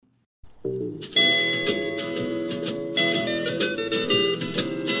Hear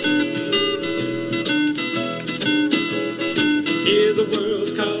the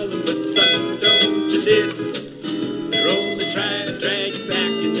world calling, but son, don't you listen. They're only trying to drag you back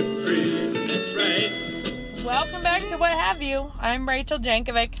into prison. That's right. Welcome back to What Have You. I'm Rachel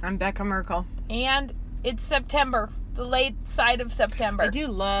Jankovic. I'm Becca Merkel. And it's September, the late side of September. I do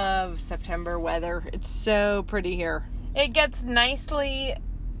love September weather. It's so pretty here. It gets nicely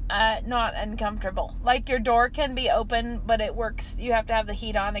not uncomfortable. Like your door can be open, but it works. You have to have the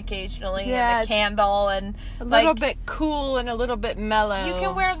heat on occasionally and a candle and a little bit cool and a little bit mellow. You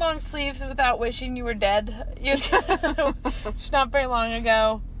can wear long sleeves without wishing you were dead. It's not very long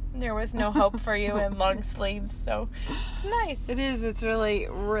ago. There was no hope for you in long sleeves, so it's nice. It is. It's really,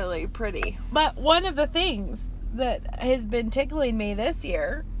 really pretty. But one of the things that has been tickling me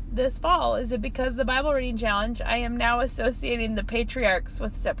this fall, is that because of the Bible reading challenge, I am now associating the patriarchs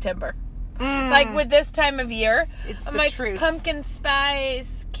with September. Like with this time of year, it's I'm the like truth. Pumpkin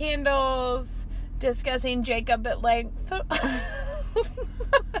spice, candles, discussing Jacob at length.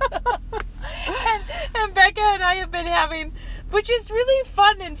 and Becca and I have been having, which is really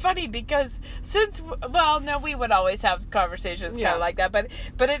fun and funny because we would always have conversations kind of like that, but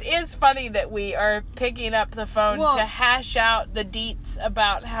it is funny that we are picking up the phone to hash out the deets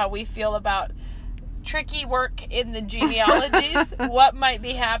about how we feel about tricky work in the genealogies, what might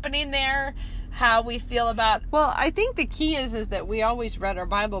be happening there, how we feel about... Well, I think the key is that we always read our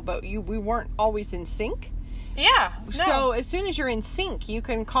Bible, but we weren't always in sync. Yeah. No. So as soon as you're in sync, you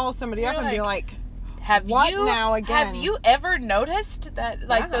can call somebody up and be like, Have you ever noticed that,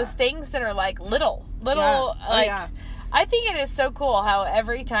 those things that are little, I think it is so cool how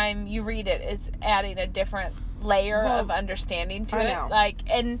every time you read it, it's adding a different layer of understanding to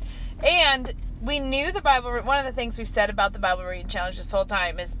it. And we knew the Bible, one of the things we've said about the Bible reading challenge this whole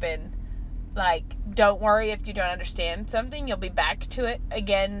time has been, don't worry if you don't understand something, you'll be back to it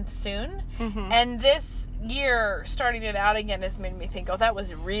again soon. Mm-hmm. And this year, starting it out again, has made me think, that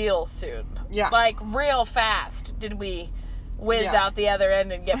was real soon. Yeah. Real fast did we whiz out the other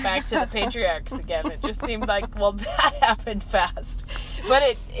end and get back to the patriarchs again. It just seemed like, that happened fast.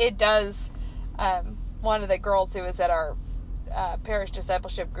 But it does. One of the girls who was at our parish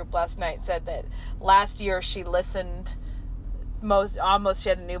discipleship group last night said that last year she listened she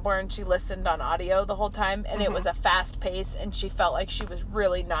had a newborn, she listened on audio the whole time, and it was a fast pace, and she felt like she was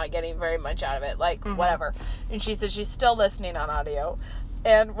really not getting very much out of it, whatever. And she said she's still listening on audio,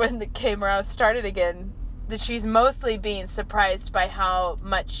 and when it came around, started again, that she's mostly being surprised by how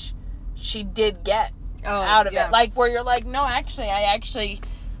much she did get out of it. Where you're like, no, actually, I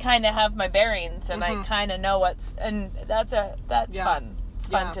kind of have my bearings, and I kind of know and that's fun. It's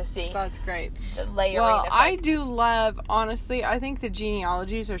fun to see. That's great. The layering effect. I do love, honestly, I think the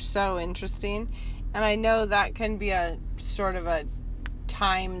genealogies are so interesting. And I know that can be a sort of a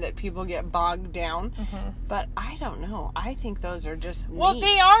time that people get bogged down. Mm-hmm. But I don't know. I think those are just neat. Well,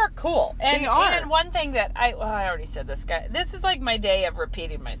 they are cool. And, they are. And one thing that I already said this, guy. This is my day of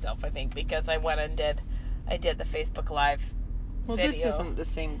repeating myself, I think, because I went and did the Facebook Live video. This isn't the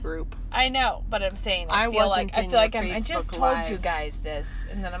same group. I know, but I'm saying I feel like I just told you guys this,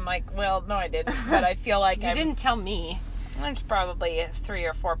 and then I'm like, well, no, I didn't. But I feel like you didn't tell me. There's probably 3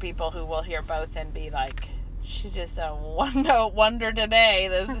 or 4 people who will hear both and be like, she's just a wonder today.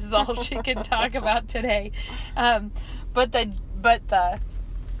 This is all she can talk about today. But the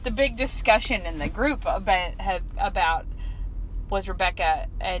big discussion in the group about was Rebecca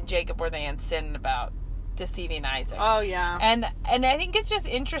and Jacob, were they in sin about deceiving Isaac. Oh yeah. And I think it's just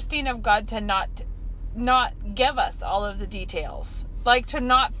interesting of God to not give us all of the details. To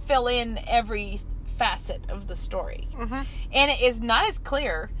not fill in every facet of the story. Mm-hmm. And it is not as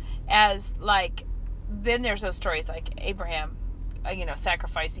clear as then there's those stories like Abraham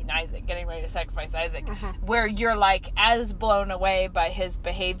sacrificing Isaac, getting ready to sacrifice Isaac, where you're as blown away by his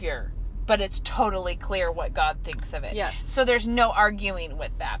behavior, but it's totally clear what God thinks of it. Yes. So there's no arguing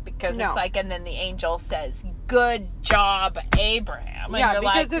with that because it's and then the angel says, "Good job, Abraham." And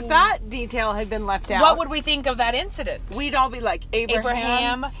because if that detail had been left out, what would we think of that incident? We'd all be like,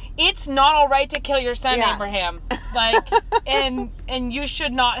 Abraham, it's not all right to kill your son, Abraham. And you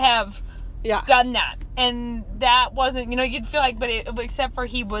should not have done that. And that wasn't, you'd feel except for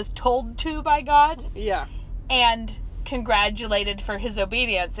he was told to by God. Yeah. And congratulated for his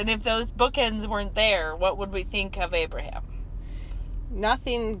obedience. And if those bookends weren't there, what would we think of Abraham?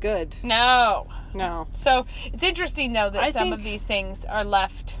 Nothing good. No. No. So it's interesting, though, that some of these things are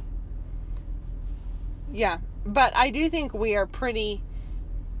left. Yeah. But I do think we are pretty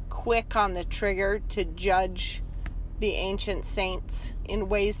quick on the trigger to judge the ancient saints in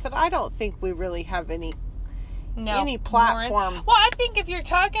ways that I don't think we really have any platform. Well, I think if you're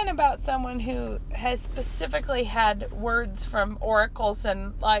talking about someone who has specifically had words from oracles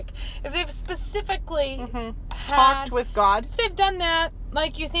and, like, if they've specifically talked with God. If they've done that,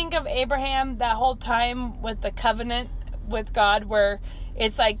 like, you think of Abraham that whole time with the covenant with God where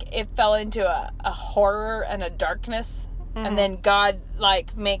it's like it fell into a horror and a darkness. And then God,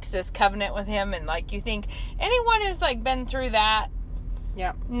 like, makes this covenant with him. And, like, you think anyone who's, like, been through that,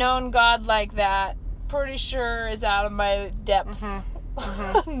 known God like that, pretty sure is out of my depth.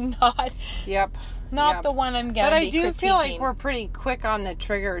 Not the one I'm going to be critiquing. But I do feel like we're pretty quick on the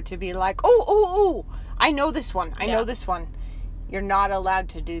trigger to be like, oh, I know this one. I know this one. You're not allowed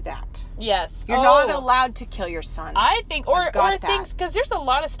to do that. Yes. You're not allowed to kill your son. I think, or things, because there's a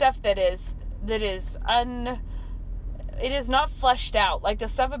lot of stuff that is it is not fleshed out. Like the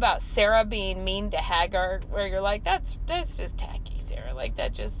stuff about Sarah being mean to Hagar, where you're like, that's just tacky, Sarah. Like,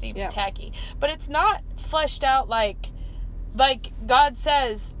 that just seems tacky. But it's not fleshed out like God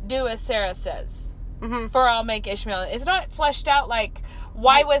says, do as Sarah says. For I'll make Ishmael. It's not fleshed out like,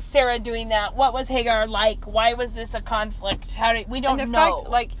 why was Sarah doing that? What was Hagar like? Why was this a conflict? We don't know. And the fact,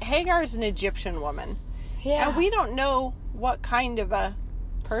 like, Hagar is an Egyptian woman. Yeah. And we don't know what kind of a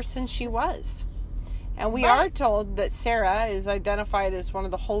person she was. And we are told that Sarah is identified as one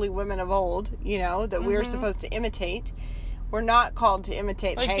of the holy women of old, that we're supposed to imitate. We're not called to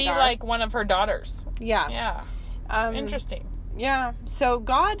imitate Hagar. Be like one of her daughters. Yeah. Yeah. It's interesting. Yeah. So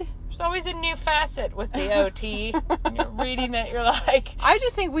God... There's always a new facet with the OT. When you're reading it, you're like... I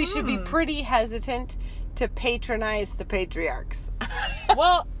just think we should be pretty hesitant to patronize the patriarchs.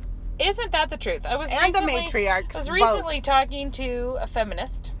 Well, isn't that the truth? The matriarchs. I was recently talking to a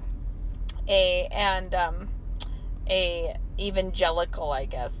feminist... a evangelical, I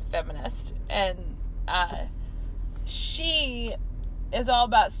guess, feminist, and she is all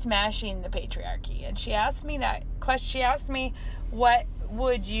about smashing the patriarchy. And she asked me that question. She asked me, what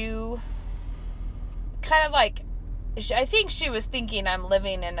would you kind of like, I think she was thinking I'm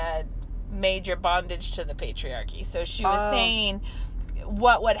living in a major bondage to the patriarchy. So she was saying,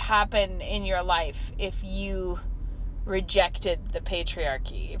 what would happen in your life if you rejected the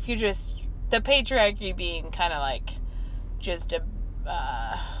patriarchy? If you just... The patriarchy being kind of like just a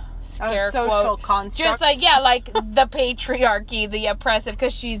social construct. Just like, like the patriarchy, the oppressive,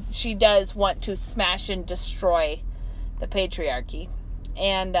 because she does want to smash and destroy the patriarchy.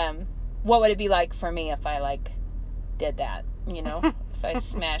 And what would it be like for me if I, like, did that, if I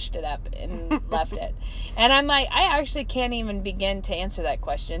smashed it up and left it? And I'm like, I actually can't even begin to answer that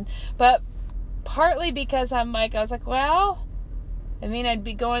question. But partly because I was like, well... I mean, I'd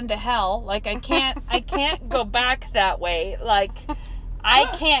be going to hell. Like, I can't go back that way. Like, I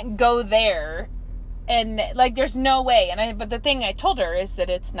can't go there. And, like, there's no way. But the thing I told her is that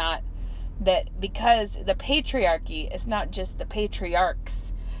it's not, that because the patriarchy is not just the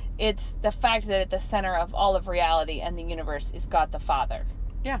patriarchs. It's the fact that at the center of all of reality and the universe is God the Father.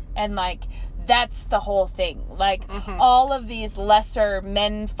 Yeah. And, like, that's the whole thing. Like, all of these lesser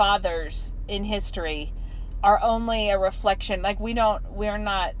men fathers in history are only a reflection. Like, we're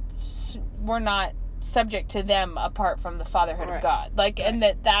not subject to them apart from the fatherhood of God. Like, and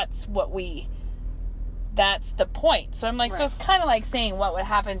that's the point. So I'm like, so it's kind of like saying what would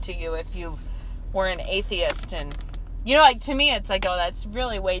happen to you if you were an atheist. And, like, to me, it's like, oh, that's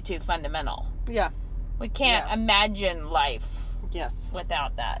really way too fundamental. Yeah. We can't imagine life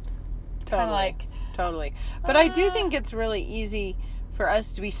without that. Totally. But I do think it's really easy for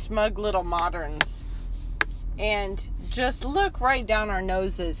us to be smug little moderns and just look right down our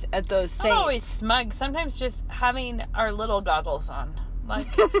noses at those saints. I'm always smug. Sometimes just having our little goggles on. Like,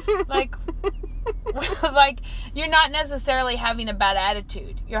 like, you're not necessarily having a bad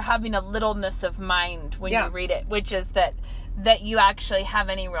attitude. You're having a littleness of mind when you read it, which is that you actually have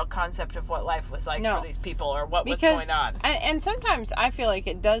any real concept of what life was like for these people or what was going on. And sometimes I feel like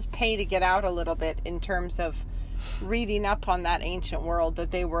it does pay to get out a little bit in terms of reading up on that ancient world that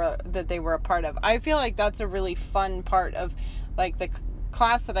they were a part of. I feel like that's a really fun part of, like, the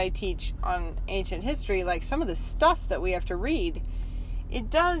class that I teach on ancient history. Like, some of the stuff that we have to read, it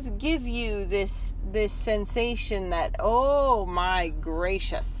does give you this sensation that, oh my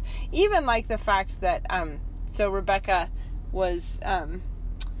gracious. Even like the fact that so Rebecca was and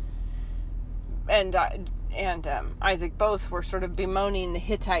Isaac both were sort of bemoaning the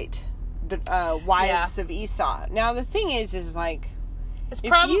Hittite wives of Esau. Now the thing is like, it's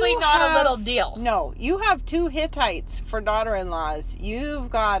probably not a little deal. No, you have 2 Hittites for daughter-in-laws. You've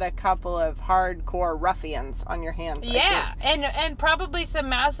got a couple of hardcore ruffians on your hands. Yeah, and probably some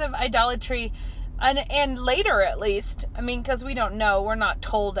massive idolatry And later, at least, I mean, because we don't know, we're not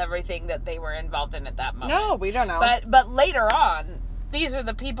told everything that they were involved in at that moment. No, we don't know. But later on, these are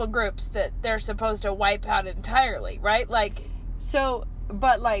the people groups that they're supposed to wipe out entirely, right? Like, so,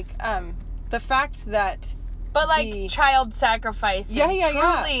 but like, the fact that, but like child sacrifice, and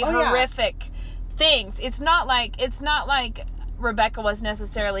truly horrific things. It's not like Rebecca was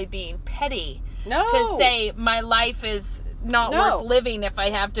necessarily being petty. No. To say my life is not worth living if I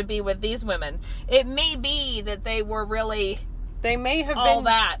have to be with these women. It may be that they were really... They may have all been,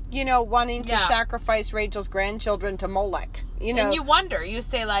 that. Wanting to sacrifice Rachel's grandchildren to Molech. And you wonder, you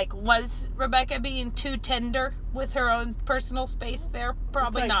say, like, was Rebecca being too tender with her own personal space there?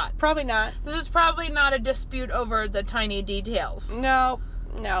 Probably not. Probably not. This is probably not a dispute over the tiny details. No.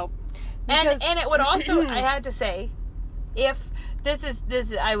 Because... And it would also, I had to say, if this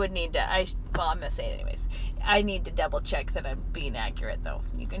is, I would need to, I'm going to say it anyways. I need to double check that I'm being accurate, though.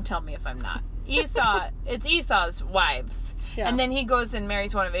 You can tell me if I'm not. It's Esau's wives. Yeah. And then he goes and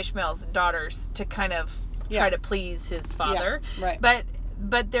marries one of Ishmael's daughters to kind of try to please his father. Yeah, right.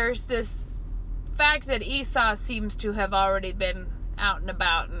 But there's this fact that Esau seems to have already been out and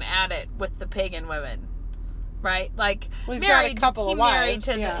about and at it with the pagan women. Right? Like, well, he's got a couple of wives.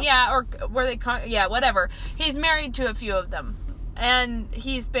 Or were they, whatever. He's married to a few of them. And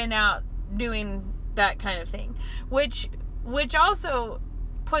he's been out doing that kind of thing. Which also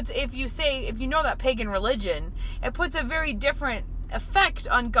puts, if you know that pagan religion, it puts a very different effect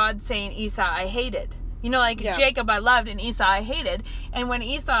on God saying, Esau I hated. Jacob I loved and Esau I hated. And when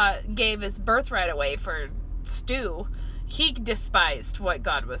Esau gave his birthright away for stew, he despised what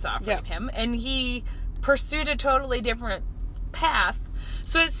God was offering him. And he pursued a totally different path.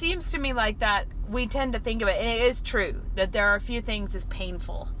 So it seems to me like that we tend to think of it, and it is true that there are a few things as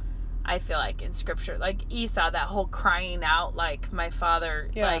painful, I feel like, in scripture. Like Esau, that whole crying out, like, my father,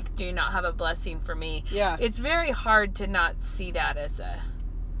 like, do you not have a blessing for me? Yeah. It's very hard to not see that as a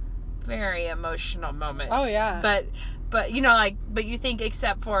very emotional moment. Oh, yeah. But but you think,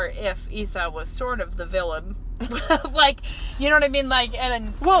 except for if Esau was sort of the villain, like, you know what I mean? Like,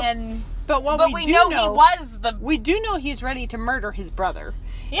 But we do know he was we do know he's ready to murder his brother.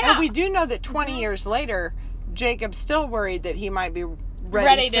 Yeah. And we do know that 20 years later, Jacob's still worried that he might be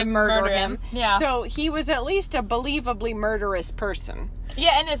ready to murder him. Yeah. So he was at least a believably murderous person.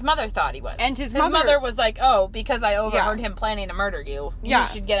 Yeah, and his mother thought he was. And his mother was like, oh, because I overheard him planning to murder you, you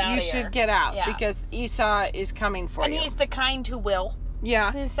should get out of here. You should get out, because Esau is coming for you. And he's the kind who will.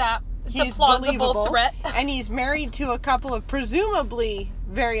 Yeah. He's a plausible believable threat. And he's married to a couple of presumably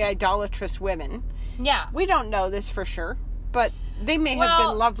very idolatrous women. Yeah. We don't know this for sure, but they may have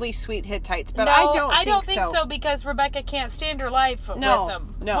been lovely, sweet Hittites, but I don't think so. Because Rebecca can't stand her life with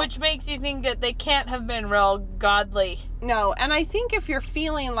them. No. Which makes you think that they can't have been real godly. No, and I think if you're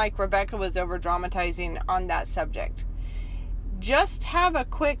feeling like Rebecca was over-dramatizing on that subject, just have a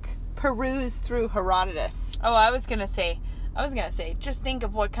quick peruse through Herodotus. Oh, I was going to say, just think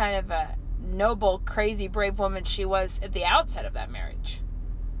of what kind of a noble, crazy, brave woman she was at the outset of that marriage.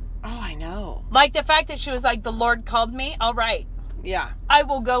 Oh, I know. Like the fact that she was like, the Lord called me, all right. Yeah. I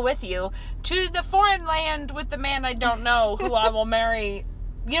will go with you to the foreign land with the man I don't know who I will marry.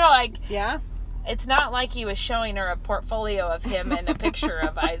 Yeah. It's not like he was showing her a portfolio of him and a picture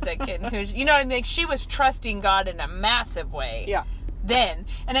of Isaac and who's, you know what I mean? Like, she was trusting God in a massive way. Yeah. Then.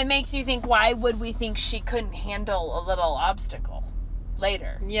 And it makes you think, why would we think she couldn't handle a little obstacle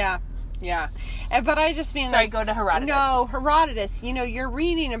later? Yeah. Yeah. But I just mean, Sorry, go to Herodotus. No, Herodotus, you're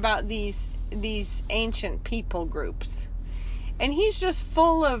reading about these ancient people groups. And he's just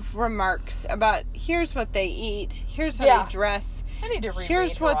full of remarks about, here's what they eat, here's how they dress. I need to reread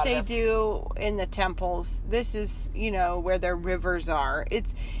Here's what Herodotus. they do in the temples. This is, where their rivers are.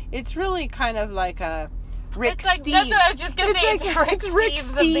 It's really kind of like a Rick Steves. That's what I was just going to say. It's Rick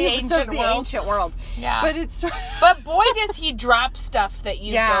Steves of the ancient world. Yeah. But it's... But boy, does he drop stuff that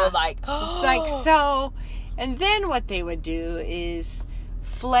you go like, oh. It's like, so... And then what they would do is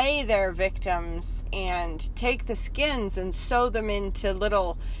flay their victims and take the skins and sew them into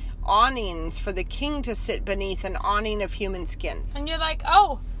little awnings for the king to sit beneath, an awning of human skins. And you're like,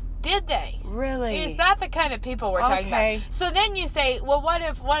 oh, did they? Really? Is that the kind of people we're talking about? So then you say, well, what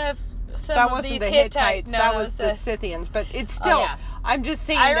if some that of wasn't these the Hittites? No, that was the Scythians, but it's still, I'm just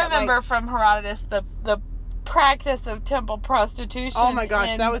saying I remember from Herodotus the practice of temple prostitution. Oh my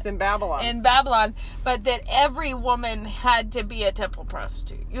gosh, that was in Babylon. In Babylon, but that every woman had to be a temple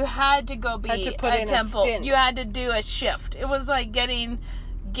prostitute. You had to go be a temple. You had to do a shift. It was like getting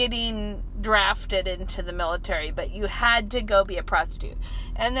drafted into the military, but you had to go be a prostitute.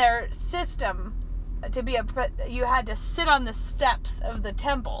 And their system you had to sit on the steps of the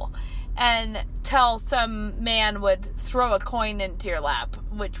temple, until some man would throw a coin into your lap,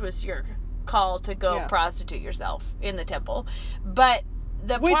 which was your call to go prostitute yourself in the temple. But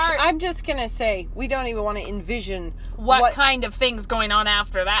I'm just going to say, we don't even want to envision what kind of things going on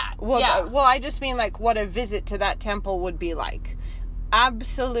after that. Well, I just mean like what a visit to that temple would be like.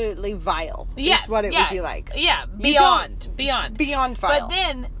 Absolutely vile is what it would be like. Yeah, beyond vile.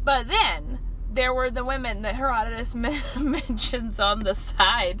 But then there were the women that Herodotus mentions on the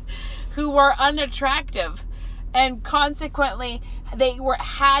side who were unattractive, and consequently they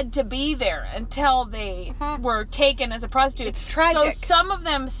had to be there until they were taken as a prostitute. It's tragic. So some of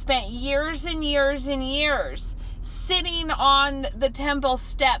them spent years and years and years sitting on the temple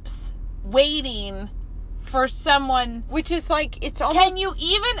steps waiting for someone. Which is like, it's almost... Can you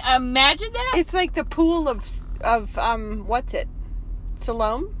even imagine that? It's like the pool of what's it?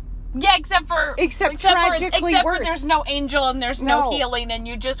 Siloam? Yeah, except tragically worse. For there's no angel and there's no healing, and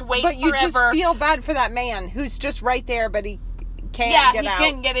you just wait forever. But you just feel bad for that man who's just right there, but he can't get out. Yeah, he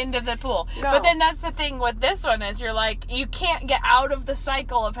can't get into the pool. No. But then that's the thing with this one is you're like, you can't get out of the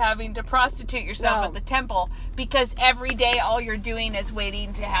cycle of having to prostitute yourself at the temple, because every day all you're doing is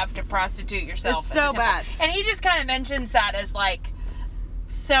waiting to have to prostitute yourself. It's so bad. And he just kind of mentions that as like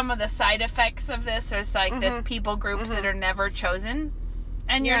some of the side effects of this. There's like this people group that are never chosen.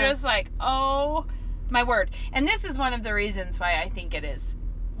 And you're just like, oh, my word. And this is one of the reasons why I think it is.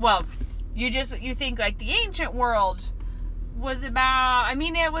 Well, you think like the ancient world was about, I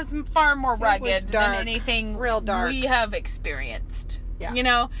mean, it was far more rugged than anything real dark we have experienced. Yeah. You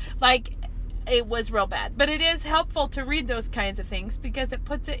know, like it was real bad. But it is helpful to read those kinds of things because it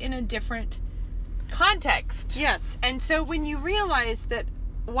puts it in a different context. Yes. And so when you realize that,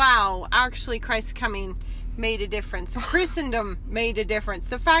 wow, actually Christ's coming made a difference. Christendom made a difference.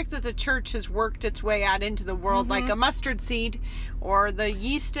 The fact that the church has worked its way out into the world like a mustard seed or the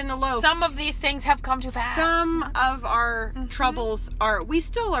yeast in a loaf. Some of these things have come to pass. Some of our troubles we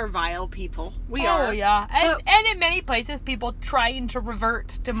still are vile people. We are. Oh, yeah. And in many places, people trying to revert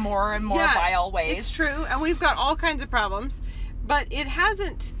to more and more vile ways. It's true. And we've got all kinds of problems. But it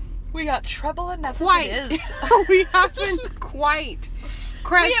hasn't... We got trouble enough quite. As it is. We haven't quite...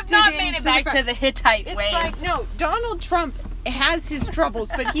 We have not made it back to the Hittite ways. It's like, no, Donald Trump has his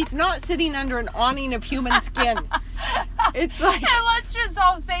troubles, but he's not sitting under an awning of human skin. It's like... And let's just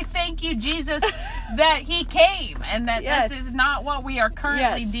all say thank you, Jesus, that he came, and that this is not what we are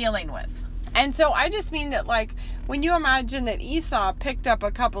currently dealing with. And so I just mean that, like, when you imagine that Esau picked up a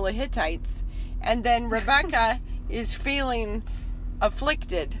couple of Hittites, and then Rebecca is feeling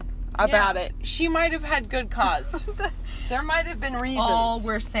afflicted about it, she might have had good cause. There might have been reasons. All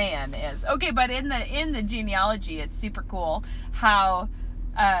we're saying is but in the genealogy, it's super cool how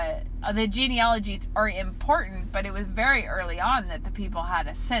the genealogies are important, but it was very early on that the people had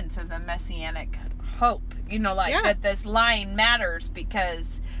a sense of the messianic hope. You know, like that this line matters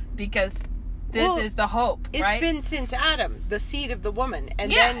because this is the hope. It's been since Adam, the seed of the woman, and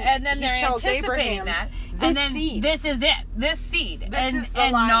then they're tells anticipating Abraham, that. This seed. This is it. This seed. This is the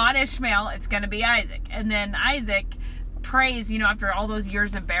and line. Not Ishmael. It's going to be Isaac. And then Isaac prays, after all those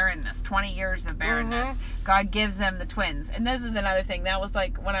years of barrenness, 20 years of barrenness, God gives them the twins. And this is another thing. That was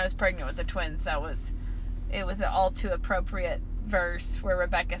like when I was pregnant with the twins. It was an all too appropriate verse where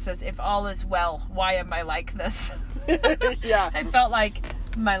Rebecca says, "If all is well, why am I like this?" Yeah. I felt like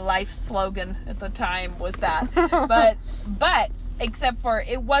my life slogan at the time was that. But except for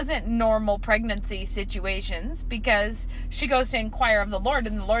it wasn't normal pregnancy situations, because she goes to inquire of the Lord,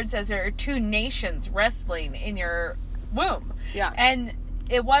 and the Lord says there are two nations wrestling in your womb. Yeah. And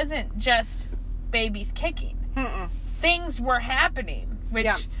it wasn't just babies kicking. Things were happening, which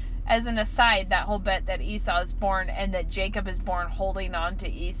as an aside, that whole bit that Esau is born and that Jacob is born holding on to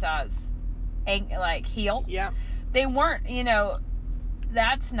Esau's heel. Yeah. They weren't,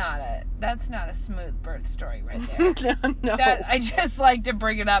 that's not a smooth birth story right there. No. That I just like to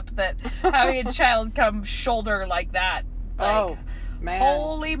bring it up, that having a child come shoulder like that. Oh, man.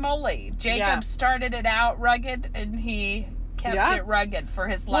 Holy moly. Jacob started it out rugged, and he kept it rugged for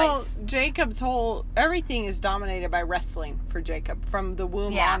his life. Well, Jacob's everything is dominated by wrestling for Jacob from the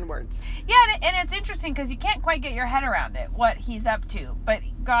womb onwards. Yeah, and it's interesting because you can't quite get your head around it, what he's up to. But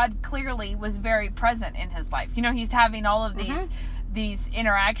God clearly was very present in his life. He's having all of these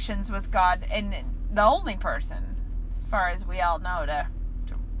interactions with God, and the only person, as far as we all know, to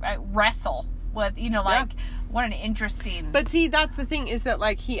wrestle with, what an interesting... But see, that's the thing, is that,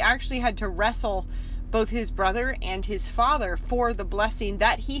 like, he actually had to wrestle both his brother and his father for the blessing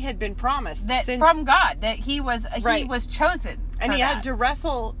that he had been promised from God, that he was chosen. And he had to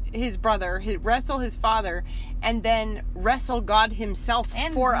wrestle his brother, wrestle his father, and then wrestle God himself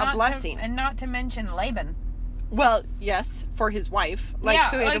for a blessing. And not to mention Laban. Well, yes, for his wife. So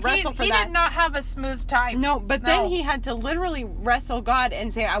he had to wrestle for that. He did not have a smooth time. No, but then he had to literally wrestle God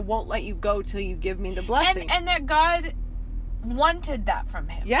and say, I won't let you go till you give me the blessing. And that God wanted that from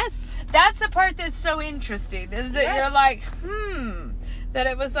him. Yes. That's the part that's so interesting, is that you're like, that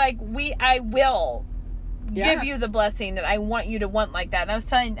it was like, I will give you the blessing that I want you to want like that.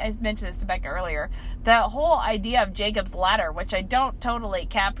 And I mentioned this to Becca earlier, that whole idea of Jacob's ladder, which I don't totally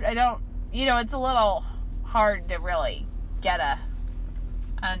it's a little hard to really get a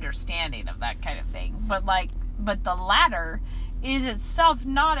understanding of that kind of thing. But the ladder is itself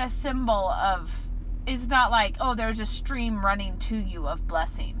not a symbol of, it's not like, oh, there's a stream running to you of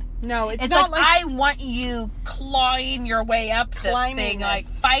blessing. No, it's not like I want you clawing your way up this thing, like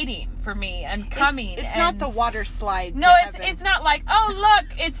fighting for me and coming. It's not the water slide. No, it's not like, oh,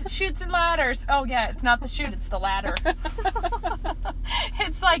 look, it's chutes and ladders. Oh yeah, it's not the chute, it's the ladder.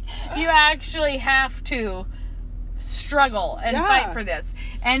 It's like you actually have to struggle and fight for this,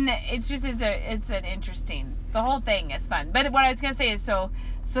 and it's an interesting. The whole thing is fun. But what I was gonna say is so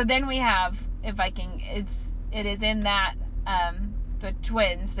then we have, if I can, it is in that the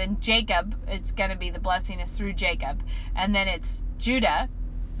twins. Then Jacob, it's gonna be the blessing is through Jacob, and then it's Judah,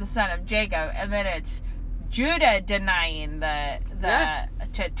 the son of Jacob, and then it's Judah denying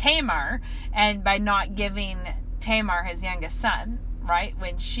to Tamar, and by not giving Tamar his youngest son, right,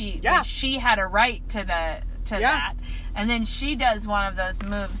 when she had a right to that, and then she does one of those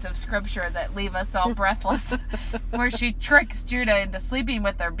moves of scripture that leave us all breathless, where she tricks Judah into sleeping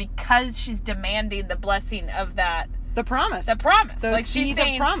with her because she's demanding the blessing of that. The promise. The seed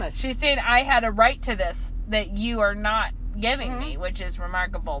of promise. She's saying, I had a right to this that you are not giving me, which is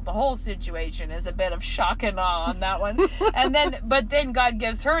remarkable. The whole situation is a bit of shock and awe on that one. But then God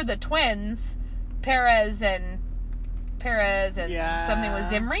gives her the twins, Perez and something with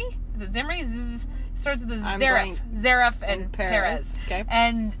Zimri. Is it Zimri? Starts with Zareph and Perez. Okay.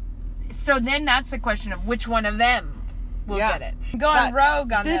 And so then that's the question of which one of them will get it. Going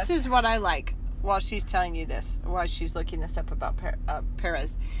rogue on this. This is what I like. While she's telling you this, while she's looking this up about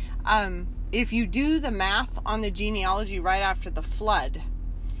Perez, if you do the math on the genealogy right after the flood,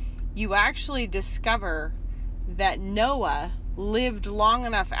 you actually discover that Noah lived long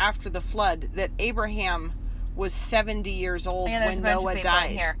enough after the flood that Abraham was 70 years old when Noah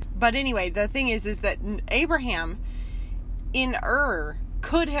died. But anyway, the thing is that Abraham in Ur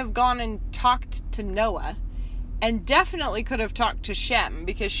could have gone and talked to Noah, and definitely could have talked to Shem,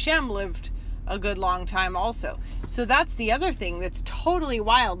 because Shem lived a good long time also. So that's the other thing that's totally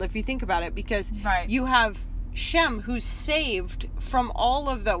wild if you think about it, because you have Shem, who's saved from all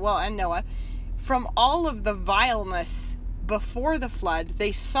of the, and Noah, from all of the vileness before the flood.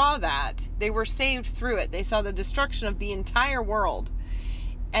 They saw that. They were saved through it. They saw the destruction of the entire world.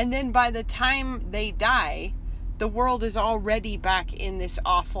 And then by the time they die, the world is already back in this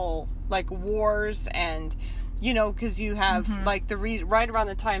awful, wars and, because you have, right around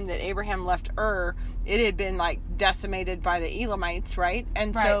the time that Abraham left Ur, it had been, decimated by the Elamites, right?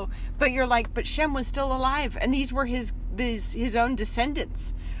 And so, but you're but Shem was still alive, and these were his own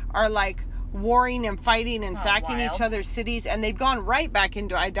descendants are, warring and fighting and sacking each other's cities, and they've gone right back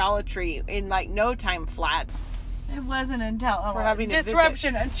into idolatry in, no time flat. It wasn't until we're having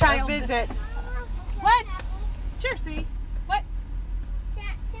disruption, a child visit. What? Sure, sweetie. What?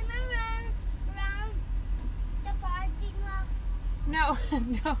 No,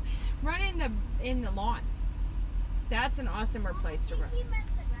 run in the lawn. That's an awesomer place to run.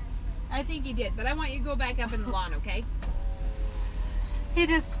 I think he did, but I want you to go back up in the lawn, okay?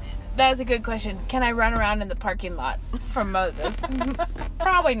 That's a good question. Can I run around in the parking lot from Moses?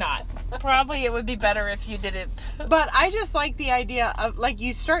 Probably not. Probably it would be better if you didn't. But I just like the idea of,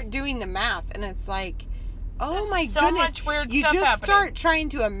 you start doing the math, and it's oh my goodness. So much weird you stuff just happening. Start trying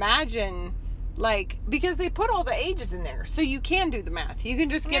to imagine, because they put all the ages in there, so you can do the math. You can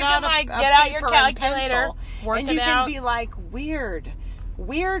just get out your calculator, work and it you out. can be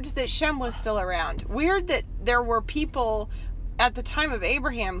weird that Shem was still around. Weird that there were people at the time of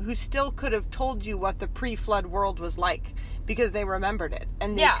Abraham who still could have told you what the pre-flood world was like, because they remembered it,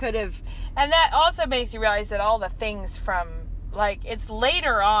 and they could have. And that also makes you realize that all the things from, it's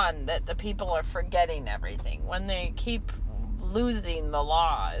later on that the people are forgetting everything, when they keep losing the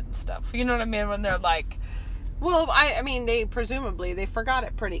law and stuff. You know what I mean? When they're Well, I mean, they forgot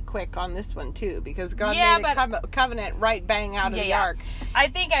it pretty quick on this one, too, because God made a covenant right bang out of the ark. I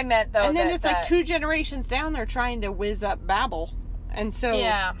think I meant, though, and then it's like 2 generations down, they're trying to whiz up Babel. And so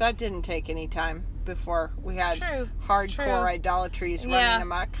that didn't take any time before we had hardcore idolatries running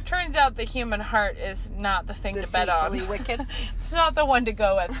amok. Turns out the human heart is not the thing to bet on. Deceitfully wicked. It's not the one to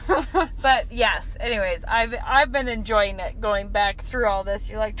go with. But yes, anyways, I've been enjoying it, going back through all this.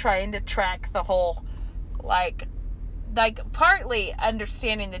 You're like trying to track the whole, like partly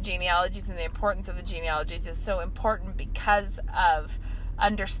understanding the genealogies and the importance of the genealogies is so important because of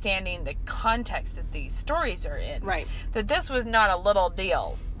understanding the context that these stories are in. Right. That this was not a little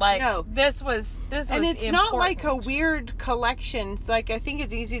deal. Like, no. This was and it's important. Not like a weird collection. It's like, I think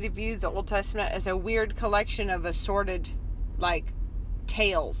it's easy to view the Old Testament as a weird collection of assorted, like,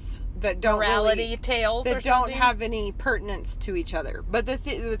 tales that don't tales that or don't something? have any pertinence to each other. But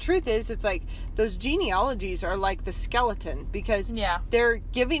the truth is, it's like those genealogies are like the skeleton, because they're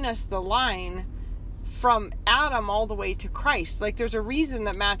giving us the line from Adam all the way to Christ. Like, there's a reason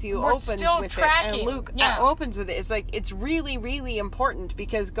that Matthew opens with it and Luke opens with it. It's like, it's really, really important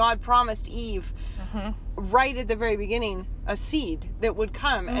because God promised Eve right at the very beginning a seed that would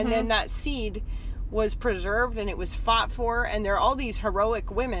come, and then that seed was preserved and it was fought for, and there are all these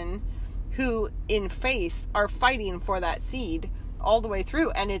heroic women who in faith are fighting for that seed all the way through,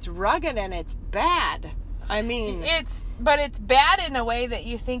 and it's rugged and it's bad. I mean, it's bad in a way that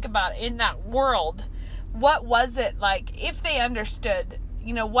you think about in that world. What was it like if they understood,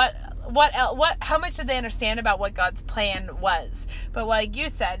 you know, how much did they understand about what God's plan was? But like you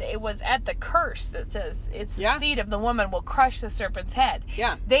said, it was at the curse that says it's the seed of the woman will crush the serpent's head.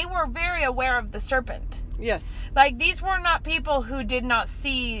 Yeah. They were very aware of the serpent. Yes. Like, these were not people who did not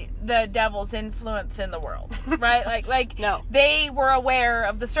see the devil's influence in the world, right? Like no. They were aware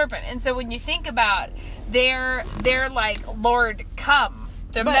of the serpent. And so when you think about their like, Lord, come,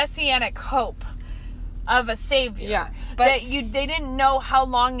 the messianic hope of a savior. Yeah. But they didn't know how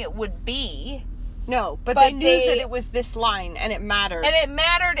long it would be. No, but they knew that it was this line, and it mattered. And it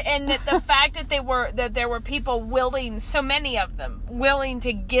mattered, and that the fact that there were people willing, so many of them, willing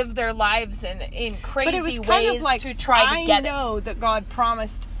to give their lives in crazy but it was ways kind of like, to try to get it. I know that God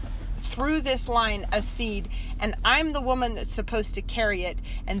promised through this line a seed, and I'm the woman that's supposed to carry it,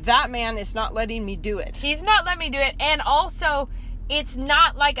 and that man is not letting me do it. He's not letting me do it, and also, it's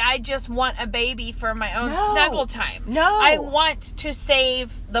not like I just want a baby for my own snuggle time. No. I want to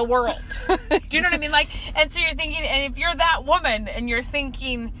save the world. Do you know what I mean? Like, and so you're thinking, and if you're that woman and you're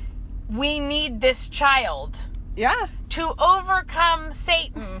thinking, we need this child to overcome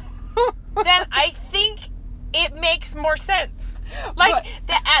Satan, then I think it makes more sense. Like,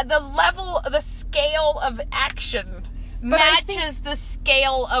 the scale of action matches the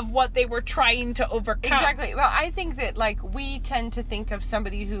scale of what they were trying to overcome. Exactly. Well, I think that, like, we tend to think of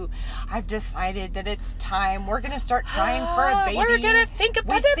somebody who, I've decided that it's time. We're going to start trying for a baby. We're going to think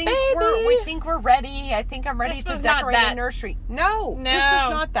about a baby. We think we're ready. I think I'm ready to decorate a nursery. No, this was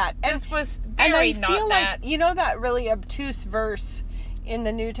not that. This was very not that. And I feel like, you know that really obtuse verse in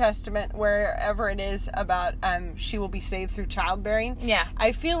the New Testament, wherever it is, about she will be saved through childbearing? Yeah.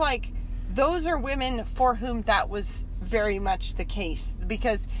 I feel like those are women for whom that was very much the case,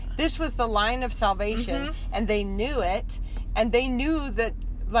 because this was the line of salvation, and they knew it, and they knew that,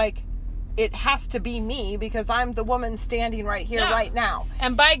 like, it has to be me because I'm the woman standing right here right now,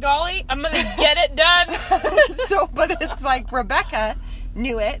 and by golly, I'm gonna get it done. So, but it's like Rebecca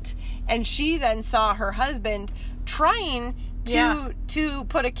knew it, and she then saw her husband trying to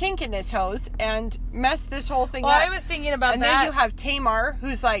put a kink in this hose and mess this whole thing up. I was thinking about and that. And then you have Tamar,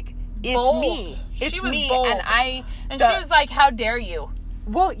 who's like, it's bold. me. It's she was me. Bold. And she was like, how dare you?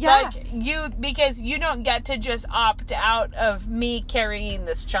 Well, yeah. Like, because you don't get to just opt out of me carrying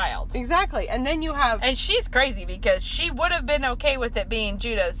this child. Exactly. And then you have... And she's crazy because she would have been okay with it being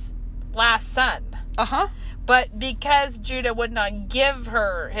Judah's last son. Uh-huh. But because Judah would not give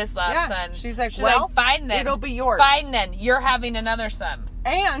her his last son, she's like, fine then. It'll be yours. Fine then. You're having another son.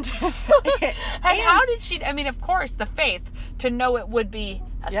 And how did she... I mean, of course, the faith to know it would be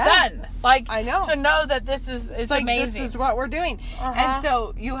a son. Like, I know. To know that this is like, amazing. This is what we're doing. And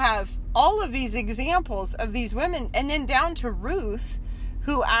so you have all of these examples of these women, and then down to Ruth,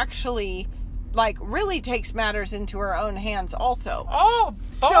 who actually, like, really takes matters into her own hands also. Oh,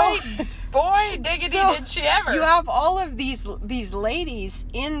 boy, diggity did she ever. You have all of these ladies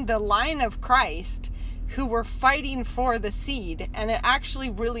in the line of Christ who were fighting for the seed, and it actually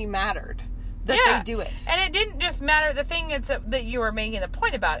really mattered that they do it. And it didn't just matter, the thing that you were making the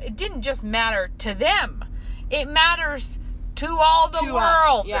point about, it didn't just matter to them. It matters to all the To us,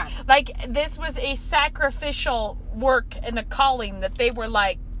 world. yeah. Like, this was a sacrificial work and a calling that they were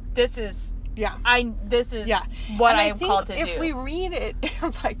like, this is Yeah. what And I am called to do. If we read it,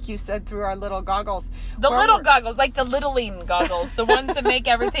 like you said, through our little goggles. The where little we're- goggles, like the littling goggles, the ones that make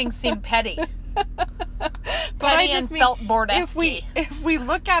everything seem petty. But Petty and felt board-esque-y. if we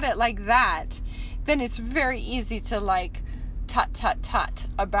look at it like that, then it's very easy to like tut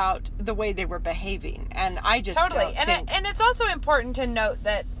about the way they were behaving, and I just Totally. don't think. And it's also important to note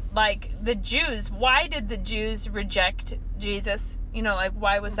that, like, the Jews, why did the Jews reject Jesus? You know, like,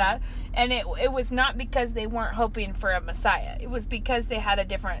 why was that? And it was not because they weren't hoping for a Messiah. It was because they had a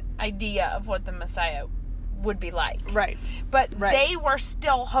different idea of what the Messiah would be like. Right. But Right. they were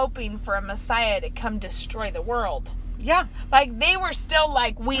still hoping for a Messiah to come destroy the world. Yeah. Like, they were still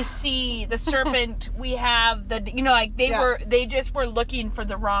like, we see the serpent, we have the, you know, like, they just were looking for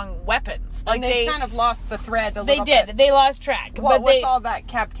the wrong weapons. Like, And they kind of lost the thread a they little did. bit. They lost track. Well, but with all that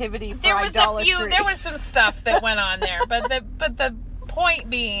captivity for there was idolatry. there was some stuff that went on there. But the point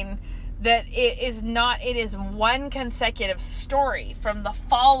being that it is one consecutive story from the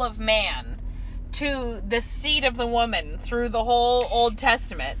fall of man to the seed of the woman through the whole Old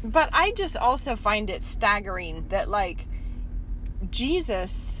Testament. But I just also find it staggering that, like,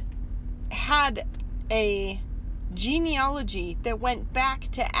 Jesus had a genealogy that went back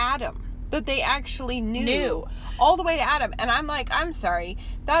to Adam, that they actually knew all the way to Adam. And I'm like, I'm sorry,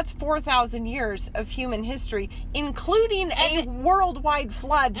 that's 4,000 years of human history, including a worldwide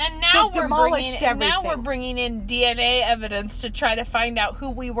flood And now that demolished everything. Now we're bringing in DNA evidence to try to find out who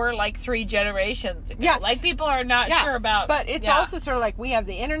we were like 3 generations ago. Yeah. Like, people are not sure about. But it's also sort of like, we have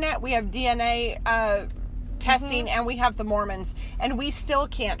the internet, we have DNA testing, and we have the Mormons, and we still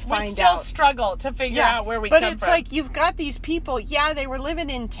can't find out. We still struggle to figure out where we come from. But it's like, you've got these people, they were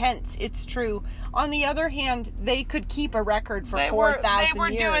living in tents, it's true. On the other hand, they could keep a record for 4,000 years. They were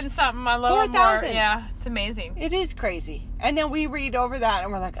doing something a little 4,000. more. Yeah, it's amazing. It is crazy. And then we read over that,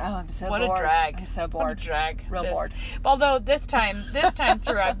 and we're like, oh, I'm so bored. What a drag. I'm so bored. What a drag. Real bored. Although this time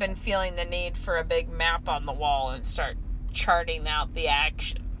through, I've been feeling the need for a big map on the wall and start charting out the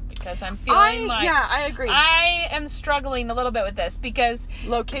action. Because I'm feeling I agree. I am struggling a little bit with this because...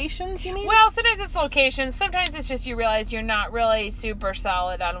 Locations, you mean? Well, sometimes it's locations. Sometimes it's just you realize you're not really super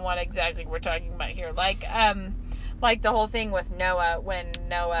solid on what exactly we're talking about here. Like the whole thing with Noah, when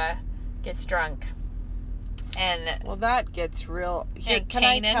Noah gets drunk. And... Well, that gets real... Here, can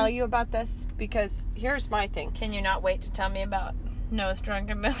I tell you about this? Because here's my thing. Can you not wait to tell me about Noah's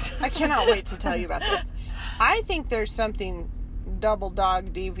drunkenness? I cannot wait to tell you about this. I think there's something... double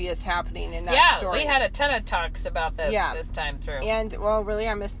dog devious happening in that story. Yeah, we had a ton of talks about this this time through. And, well, really,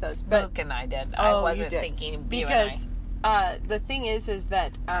 I missed those. But Luke and I did. I wasn't thinking because the thing is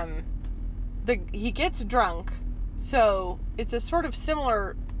that he gets drunk, so it's a sort of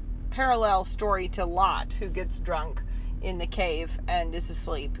similar parallel story to Lot, who gets drunk in the cave and is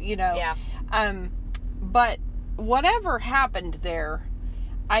asleep, you know. Yeah. But whatever happened there,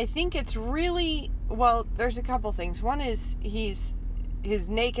 I think it's really... Well, there's a couple things. One is his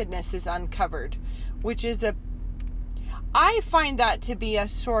nakedness is uncovered, which is I find that to be a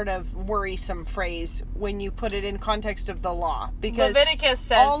sort of worrisome phrase when you put it in context of the law, because Leviticus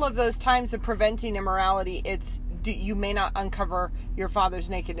says all of those times of preventing immorality, you may not uncover your father's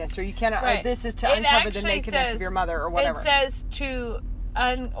nakedness, or you cannot. Right. Or this is to uncover the nakedness of your mother, or whatever. It says to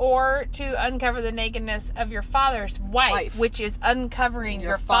uncover the nakedness of your father's wife, which is uncovering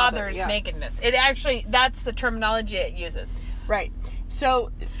your father's nakedness. It actually, that's the terminology it uses. Right.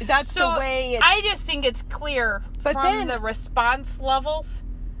 So that's the way it's... I just think it's clear from the response levels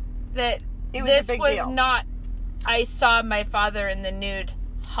that this was not, I saw my father in the nude,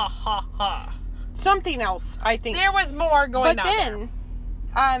 ha ha ha. Something else, I think. There was more going on there.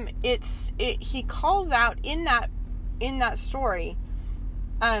 But then, he calls out in that story,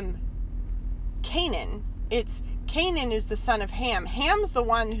 Canaan. Canaan is the son of Ham. Ham's the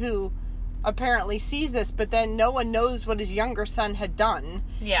one who apparently sees this, but then Noah knows what his younger son had done.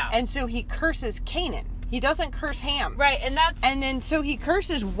 Yeah. And so he curses Canaan. He doesn't curse Ham. Right, and then so he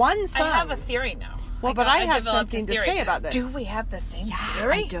curses one son. I have a theory now. Well, but I have something to say about this. Do we have the same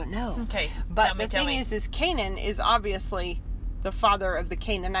theory? I don't know. Okay. But the thing is Canaan is obviously the father of the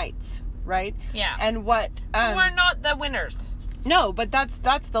Canaanites, right? Yeah. And what... we're not the winners. No, but that's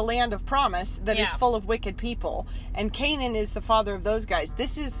the land of promise that is full of wicked people. And Canaan is the father of those guys.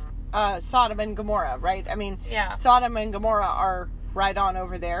 This is Sodom and Gomorrah, right? I mean, Sodom and Gomorrah are right on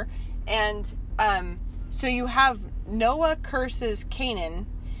over there. And so you have Noah curses Canaan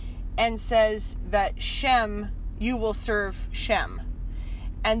and says that Shem, you will serve Shem.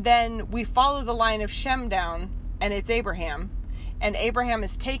 And then we follow the line of Shem down and it's Abraham. And Abraham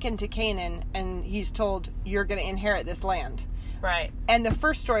is taken to Canaan, and he's told, you're going to inherit this land. Right. And the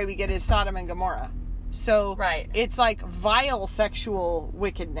first story we get is Sodom and Gomorrah. So Right. it's like vile sexual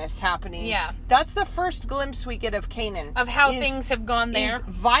wickedness happening. Yeah. That's the first glimpse we get of Canaan. Of how things have gone there. Is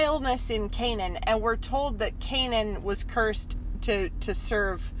vileness in Canaan. And we're told that Canaan was cursed to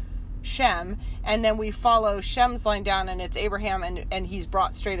serve Shem. And then we follow Shem's line down, and it's Abraham, and he's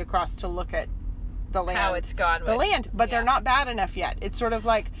brought straight across to look at the land. How it's gone the with, land. But they're not bad enough yet. It's sort of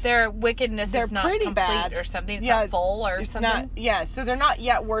like their wickedness they're is not pretty complete bad. or something. It's Yeah, not full or it's something. not, so they're not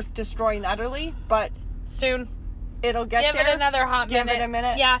yet worth destroying utterly, but Soon. it'll get Give there. it another hot minute. Give it a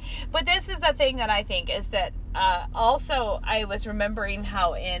minute. Yeah. But this is the thing that I think is that also I was remembering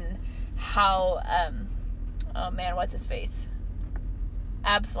how oh man, what's his face?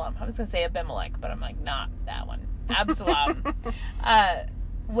 Absalom. I was going to say Abimelech, but I'm like, not that one. Absalom.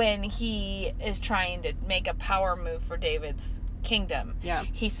 When he is trying to make a power move for David's kingdom,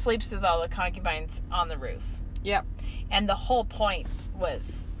 he sleeps with all the concubines on the roof. Yep. And the whole point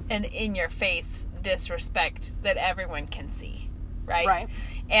was an in-your-face disrespect that everyone can see, right? Right.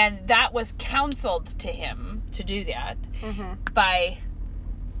 And that was counseled to him to do that by,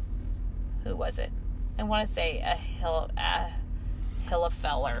 who was it? I want to say Ahithophel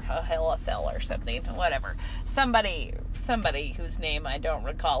or something, whatever. Somebody whose name I don't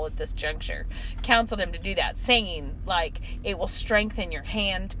recall at this juncture counseled him to do that, saying, like, it will strengthen your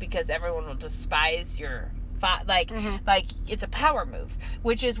hand because everyone will despise your like it's a power move,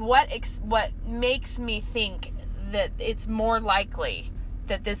 which is what makes me think that it's more likely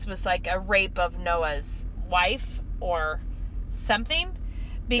that this was like a rape of Noah's wife or something.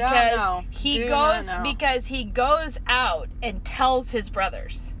 Because he goes out and tells his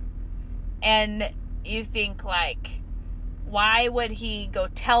brothers. And you think, like, why would he go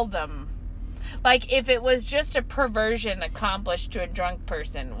tell them? Like, if it was just a perversion accomplished to a drunk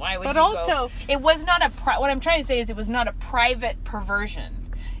person, why would go? It was not what I'm trying to say is it was not a private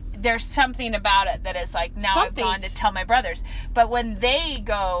perversion. There's something about it that is like, now I've gone to tell my brothers. But when they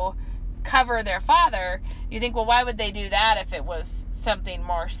go cover their father, you think, well, why would they do that if it was something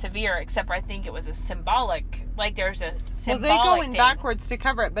more severe? Except for I think it was a symbolic, like there's a symbolic they go in thing. backwards to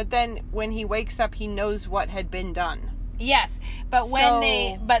cover it, but then when he wakes up, he knows what had been done. Yes, but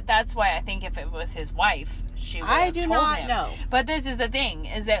but that's why I think if it was his wife, she would have told him. I do not know. But this is the thing,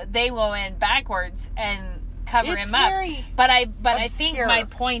 is that they go in backwards and cover him up. But I think my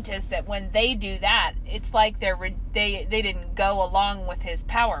point is that when they do that, it's like they didn't go along with his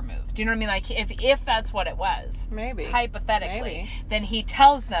power move. Do you know what I mean? Like if that's what it was, maybe hypothetically, then he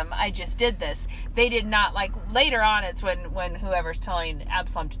tells them, "I just did this." They did not, like, later on. It's when whoever's telling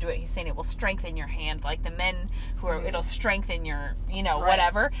Absalom to do it, he's saying it will strengthen your hand, like the men who are. It'll strengthen your,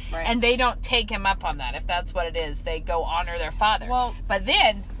 whatever. Right. And they don't take him up on that. If that's what it is, they go honor their father. Well, but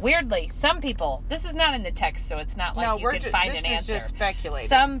then weirdly, some people. This is not in the text, so it's not like you could find an answer. This is just speculating.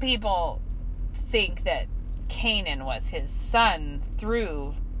 Some people think that Canaan was his son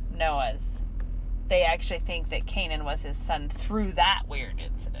through Noah's. They actually think that Canaan was his son through that weird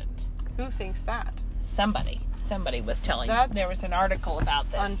incident. Who thinks that? Somebody was telling me. There was an article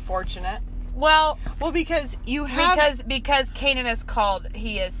about this. Unfortunate. Well, because you have because Canaan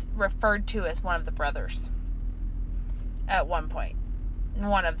he is referred to as one of the brothers at one point.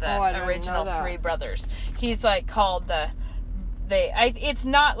 One of the original three brothers. He's like called it's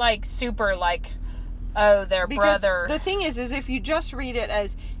not like super like, oh, their brother. The thing is if you just read it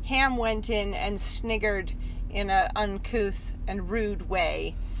as Ham went in and sniggered in an uncouth and rude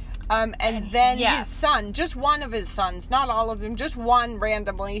way, and then his son, just one of his sons, not all of them, just one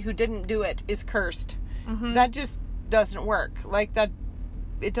randomly who didn't do it, is cursed. Mm-hmm. That just doesn't work. Like that.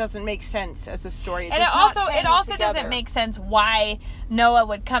 It doesn't make sense as a story. It also doesn't make sense why Noah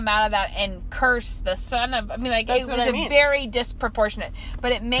would come out of that and curse the son of. I mean, like it was very disproportionate.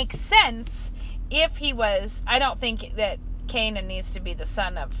 But it makes sense if he was. I don't think that Canaan needs to be the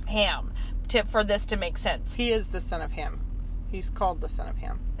son of Ham for this to make sense. He is the son of Ham. He's called the son of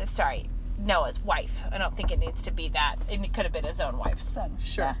Ham. Sorry, Noah's wife. I don't think it needs to be that. It could have been his own wife's son.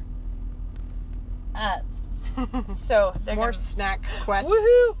 Sure. So more snack quests.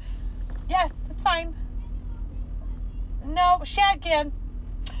 Woohoo! Yes, it's fine. No, shag can.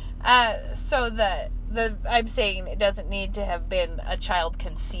 So I'm saying it doesn't need to have been a child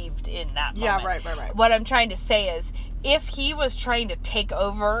conceived in that moment. Yeah, right. What I'm trying to say is, if he was trying to take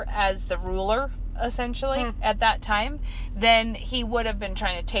over as the ruler, essentially, at that time, then he would have been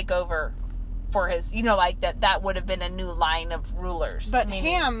trying to take over for his, like that would have been a new line of rulers. But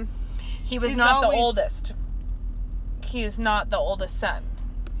Ham, he was not the oldest. He is not the oldest son.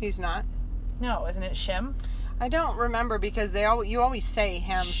 He's not? No, isn't it Shem? I don't remember because you always say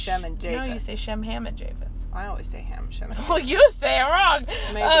Ham, Shem, and Japheth. No, you say Shem, Ham, and Japheth. I always say Ham, Shem, and Japheth. Well, you say it wrong.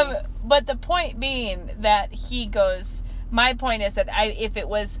 Maybe. But the point being that he goes... My point is that if it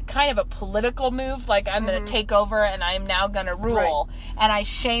was kind of a political move, like I'm going to take over and I'm now going to rule, and I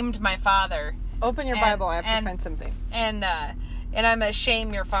shamed my father. Open your Bible. I have to find something. And I'm going to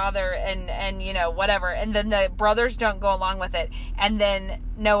shame your father and whatever. And then the brothers don't go along with it. And then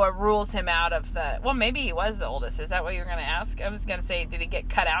Noah rules him out of the... Well, maybe he was the oldest. Is that what you were going to ask? I was going to say, did he get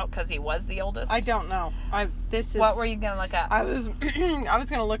cut out because he was the oldest? I don't know. What were you going to look up? I was going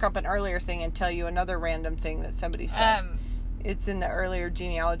to look up an earlier thing and tell you another random thing that somebody said. It's in the earlier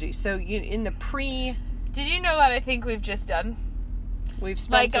genealogy. So in the Did you know what I think we've just done? We've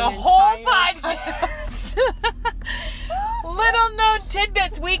spent like a whole podcast. Little known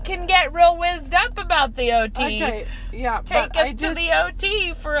tidbits. We can get real whizzed up about the OT. Okay, yeah. Take us to the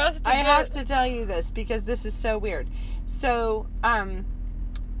OT for us to have to tell you this because this is so weird. So,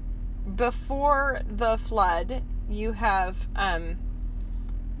 before the flood, you have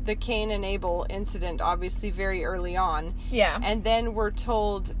the Cain and Abel incident, obviously very early on. Yeah. And then we're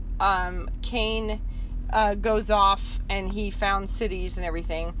told Cain goes off and he found cities and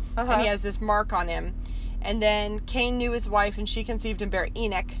everything. And he has this mark on him. And then Cain knew his wife and she conceived and bare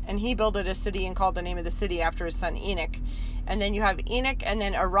Enoch. And he builded a city and called the name of the city after his son Enoch. And then you have Enoch and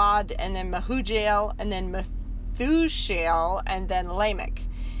then Arad and then Mehujael and then Methushael and then Lamech.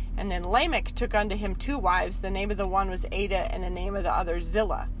 And then Lamech took unto him 2 wives. The name of the one was Ada, and the name of the other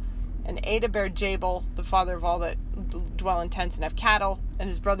Zillah. And Ada bare Jabal, the father of all that dwell in tents and have cattle, and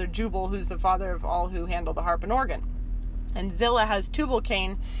his brother Jubal, who's the father of all who handle the harp and organ. And Zillah has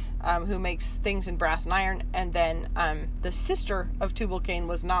Tubal-Cain, who makes things in brass and iron. And then the sister of Tubal-Cain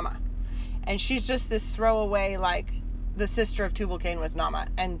was Naamah. And she's just this throwaway, like, the sister of Tubal-Cain was Naamah,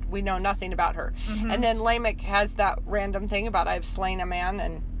 and we know nothing about her. Mm-hmm. And then Lamech has that random thing about I have slain a man,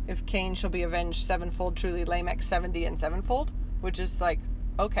 and if Cain shall be avenged 7-fold, truly Lamech 70 and 7-fold, which is like,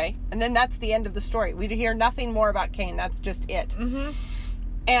 okay. And then that's the end of the story. We hear nothing more about Cain. That's just it. Mm-hmm.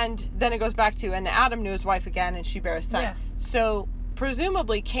 And then it goes back to, and Adam knew his wife again, and she bare a son. Yeah. So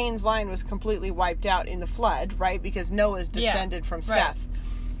presumably Cain's line was completely wiped out in the flood, right? Because Noah's descended from Seth.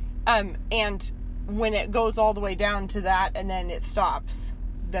 And when it goes all the way down to that, and then it stops,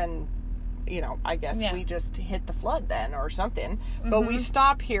 then... I guess we just hit the flood then or something. Mm-hmm. But we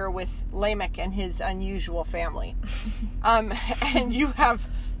stop here with Lamech and his unusual family. And you have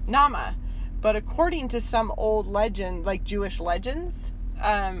Naamah. But according to some old legend, like Jewish legends,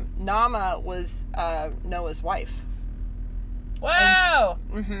 Naamah was Noah's wife. Wow!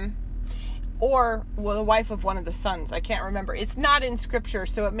 Or the wife of one of the sons. I can't remember. It's not in scripture,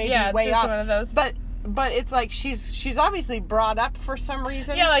 so it may be way it's just off. One of those. But it's like she's obviously brought up for some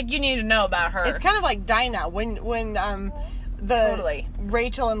reason. Yeah, like you need to know about her. It's kind of like Dinah when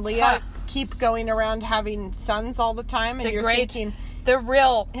Rachel and Leah keep going around having sons all the time, and you're thinking the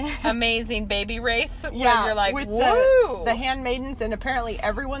real amazing baby race. Where you're like, with woo! The handmaidens, and apparently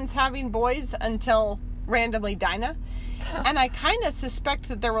everyone's having boys until randomly Dinah. And I kind of suspect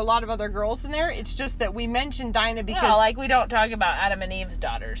that there were a lot of other girls in there. It's just that we mentioned Dinah because... Well, like we don't talk about Adam and Eve's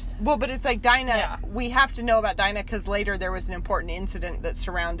daughters. Well, but it's like Dinah... Yeah. We have to know about Dinah because later there was an important incident that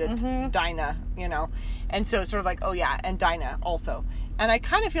surrounded Dinah, And so it's sort of like, oh yeah, and Dinah also. And I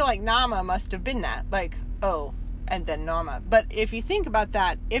kind of feel like Naamah must have been that. Like, oh, and then Naamah. But if you think about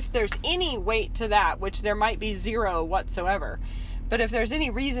that, if there's any weight to that, which there might be zero whatsoever, but if there's any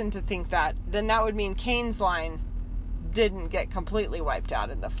reason to think that, then that would mean Cain's line... didn't get completely wiped out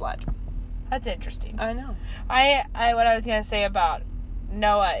in the flood. That's interesting. I know. What I was going to say about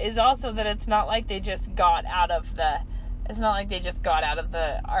Noah is also that it's not like they just got out of the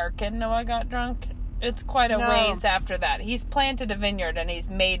ark and Noah got drunk. It's quite a ways after that. He's planted a vineyard and he's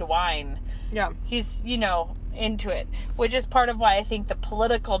made wine. Yeah. He's, into it, which is part of why I think the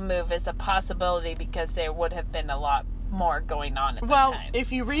political move is a possibility because there would have been a lot more going on at that time. Well,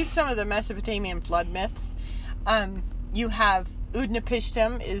 if you read some of the Mesopotamian flood myths, you have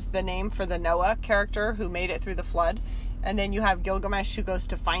Udnapishtim is the name for the Noah character who made it through the flood. And then you have Gilgamesh who goes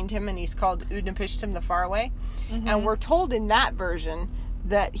to find him, and he's called Udnapishtim the Faraway. Mm-hmm. And we're told in that version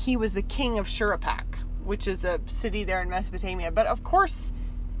that he was the king of Shuruppak, which is a city there in Mesopotamia. But of course,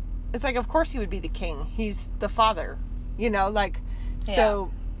 it's like, of course he would be the king. He's the father,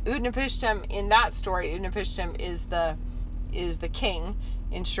 So Udnapishtim, in that story, Udnapishtim is the king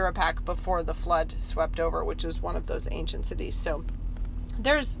in Shuruppak before the flood swept over, which is one of those ancient cities. So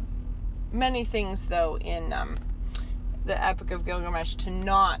there's many things, though, in the Epic of Gilgamesh to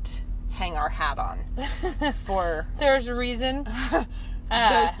not hang our hat on. There's a reason.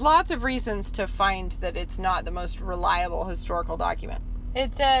 There's lots of reasons to find that it's not the most reliable historical document.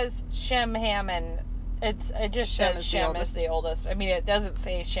 It says Shem, Ham, and it just says Shem is the oldest. I mean, it doesn't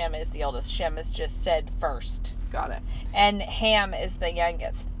say Shem is the oldest. Shem is just said first. Got it. And Ham is the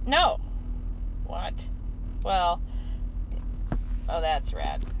youngest. No. What? Well, oh, that's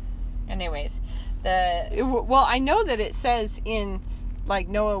rad. Anyways, well, I know that it says in, like,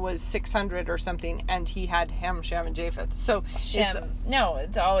 Noah was 600 or something, and he had Ham, Shem, and Japheth. So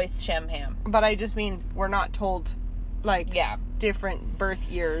it's always Shem, Ham. But I just mean we're not told, like, different birth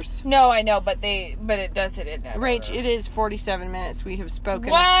years. No, I know, but it does it in that. Rach, it is 47 minutes. We have spoken.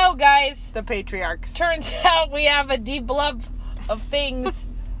 Wow, guys! The patriarchs. Turns out we have a deep love of things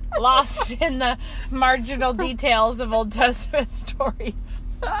lost in the marginal details of Old Testament stories.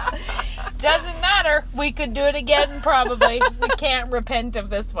 Doesn't matter. We could do it again, probably. We can't repent of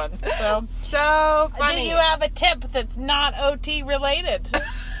this one. So funny. Do you have a tip that's not OT related?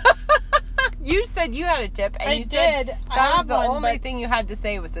 You said you had a tip, and you said that was the only thing you had to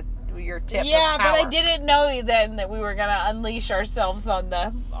say was your tip. Yeah, but I didn't know then that we were going to unleash ourselves on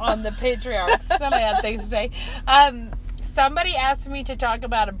the patriarchs. Then I had things to say. Somebody asked me to talk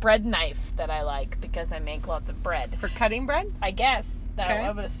about a bread knife that I like because I make lots of bread. For cutting bread? I guess.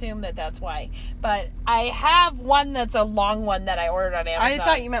 I would assume that's why. But I have one that's a long one that I ordered on Amazon. I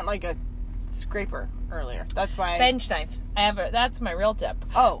thought you meant like a scraper earlier. That's why. Bench knife. That's my real tip.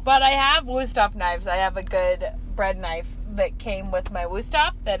 Oh. But I have Wusthof knives. I have a good bread knife that came with my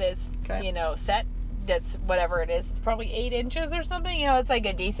Wusthof that is, set. That's whatever it is. It's probably 8 inches or something. It's like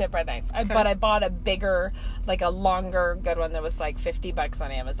a decent bread knife. But I bought a bigger, like a longer good one that was like $50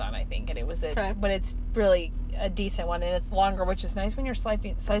 on Amazon, I think. And it was but it's really a decent one, and it's longer, which is nice when you're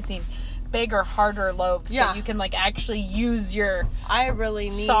slicing bigger, harder loaves. Yeah. So you can like actually use your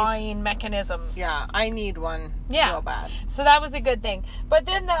sawing mechanisms. Yeah, I need one real bad. So that was a good thing. But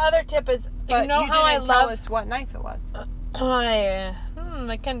then the other tip is, how I love... tell us what knife it was. I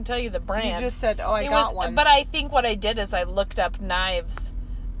couldn't tell you the brand. You just said, I got one. But I think what I did is I looked up knives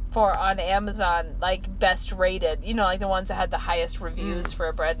on Amazon, like best rated, like the ones that had the highest reviews for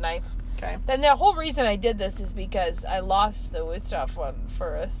a bread knife. Okay. Then the whole reason I did this is because I lost the Wusthof one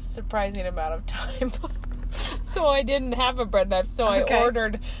for a surprising amount of time. So I didn't have a bread knife. So I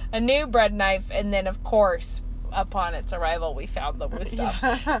ordered a new bread knife, and then of course, upon its arrival, we found the Wusthof.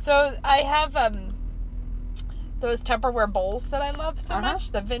 Yeah. So I have those Tupperware bowls that I love so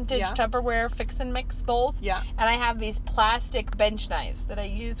much, the vintage Tupperware fix and mix bowls. Yeah. And I have these plastic bench knives that I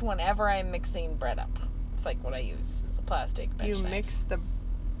use whenever I'm mixing bread up. It's like what I use is a plastic bench knife. You mix the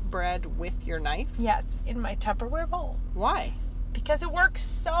bread with your knife? Yes, in my Tupperware bowl. Why? Because it works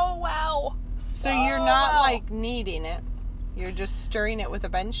so well. So you're not like kneading it. You're just stirring it with a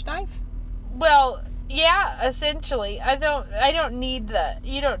bench knife? Well, yeah, essentially. I don't need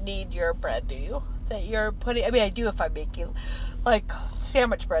you don't need your bread, do you? That you're putting, I mean, I do if I'm making like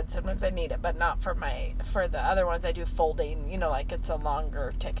sandwich bread. Sometimes I need it, but not for the other ones. I do folding, like it's a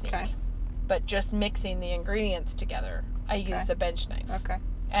longer technique. Okay. But just mixing the ingredients together, I use the bench knife. Okay.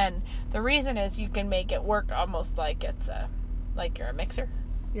 And the reason is you can make it work almost like like you're a mixer.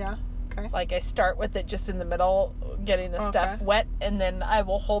 Yeah. Okay. Like I start with it just in the middle, getting the stuff wet, and then I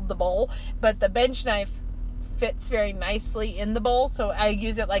will hold the bowl. But the bench knife fits very nicely in the bowl, so I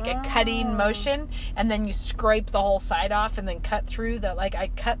use it like a cutting motion, and then you scrape the whole side off and then cut through I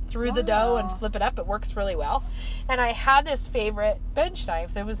cut through the dough and flip it up. It works really well. And I had this favorite bench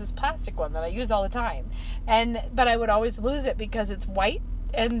knife. There was this plastic one that I use all the time, but I would always lose it because it's white.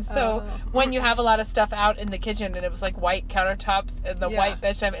 And so when you have a lot of stuff out in the kitchen, and it was like white countertops and the white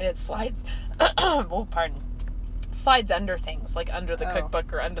bench knife, and it slides slides under things, like under the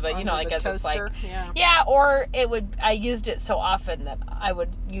cookbook or under the, I guess it's like, or I used it so often that I would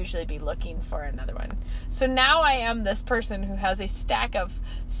usually be looking for another one. So now I am this person who has a stack of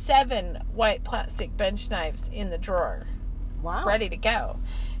 7 white plastic bench knives in the drawer. Wow. Ready to go.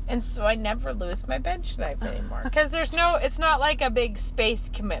 And so I never lose my bench knife anymore. Because it's not like a big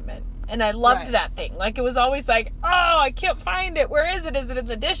space commitment. And I loved that thing. Like, it was always like, I can't find it. Where is it? Is it in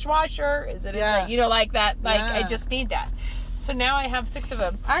the dishwasher? Is it in the, like that? Like, I just need that. So now I have 6 of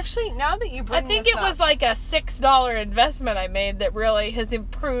them. Actually, now that you bring I think it was like a $6 investment I made that really has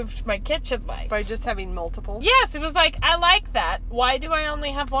improved my kitchen life. By just having multiples? Yes, it was like, I like that. Why do I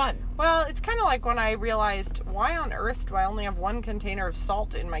only have one? Well, it's kind of like when I realized, why on earth do I only have 1 container of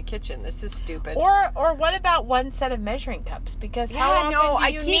salt in my kitchen? This is stupid. Or what about 1 set of measuring cups? Because how often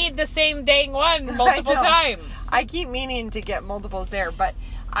do you need the same dang one multiple times? I keep meaning to get multiples there, but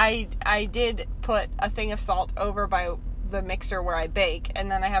I did put a thing of salt over by the mixer where I bake, and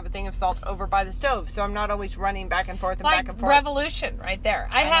then I have a thing of salt over by the stove, so I'm not always running back and forth and like back and forth. revolution right there.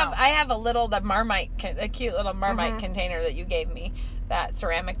 I have a cute little Marmite Mm-hmm. container that you gave me, that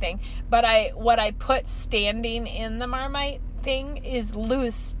ceramic thing. But what I put standing in the Marmite thing is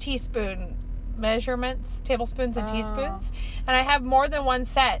loose teaspoon measurements, tablespoons and teaspoons, and I have more than one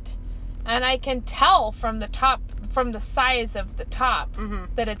set, and I can tell from the size of the top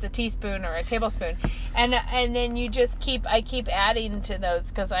that it's a teaspoon or a tablespoon, and then I keep adding to those,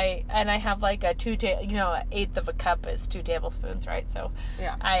 because I have like an eighth of a cup is 2 tablespoons, right? So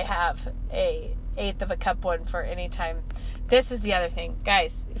Yeah. I have a eighth of a cup one for any time. This is the other thing,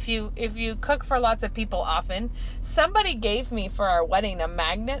 guys. If you cook for lots of people often, somebody gave me for our wedding a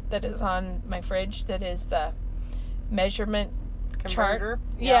magnet that is on my fridge that is the measurement Converter. chart.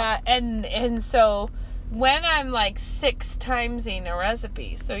 Yeah, and so when I'm like 6 timesing a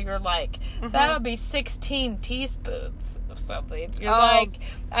recipe, so you're like, that'll be 16 teaspoons of something. You're like,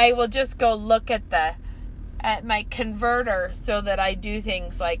 I will just go look at my converter so that I do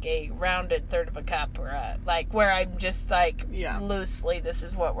things like a rounded third of a cup, or where I'm just like, loosely, this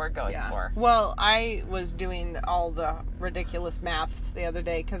is what we're going for. Well, I was doing all the ridiculous maths the other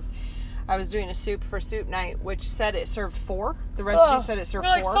day, because I was doing a soup for soup night, which said it served 4. The recipe said it served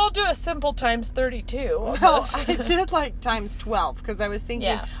 4. So I'll do a simple times 32. Well, I did like times 12, because I was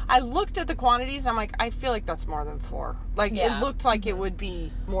thinking, I looked at the quantities, I'm like, I feel like that's more than 4. Like, it looked like it would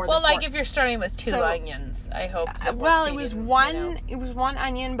be more than 4. Well, like if you're starting with 2 onions, I hope. Well, it was one. It was 1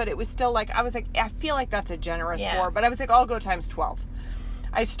 onion, but it was still like, I was like, I feel like that's a generous 4. But I was like, I'll go times 12.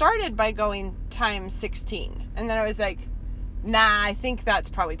 I started by going times 16, and then I was like, nah, I think that's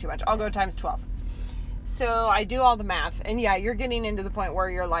probably too much. I'll go times 12. So I do all the math, and you're getting into the point where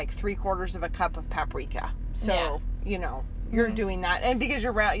you're like 3/4 of a cup of paprika. So you're doing that, and because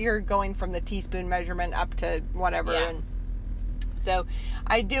you're going from the teaspoon measurement up to whatever, and so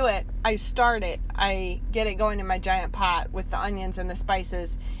I do it. I start it. I get it going in my giant pot with the onions and the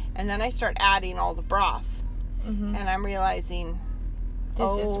spices, and then I start adding all the broth, and I'm realizing,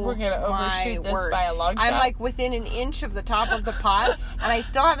 we're going to overshoot this by a long shot. I'm like within an inch of the top of the pot, and I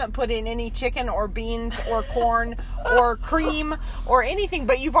still haven't put in any chicken or beans or corn or cream or anything,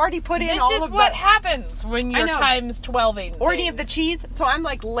 but you've already put in all of the... This is what happens when you're times 12ing. Or any of the cheese. So I'm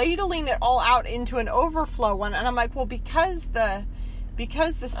like ladling it all out into an overflow one, and I'm like, well, because the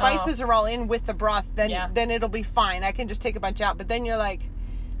spices are all in with the broth, then it'll be fine. I can just take a bunch out. But then you're like,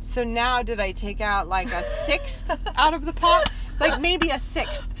 so now did I take out like a 1/6 out of the pot? Like maybe a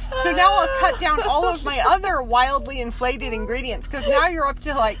 1/6. So now I'll cut down all of my other wildly inflated ingredients, because now you're up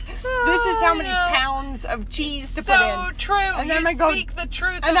to like, this is how many pounds of cheese to put in. So true. And then you speak the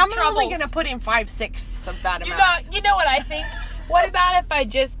truth. And I'm only going to put in 5/6 of that amount. You know what I think? What about if I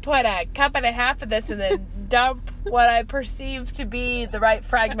just put a cup and a half of this and then dump what I perceive to be the right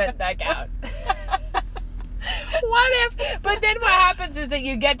fragment back out? But then what happens is that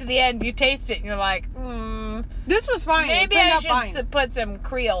you get to the end, you taste it, and you're like, this was fine. Maybe I should put some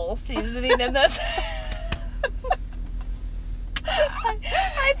Creole seasoning in this.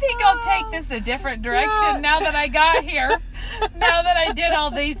 I think I'll take this a different direction now that I got here. Now that I did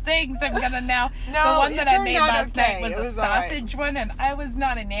all these things, I'm gonna now. The one that I made last night was a sausage one, and I was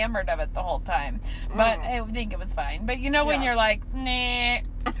not enamored of it the whole time. But I think it was fine. But when you're like, nah,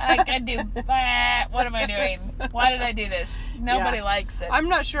 I can do. What am I doing? Why did I do this? Nobody likes it. I'm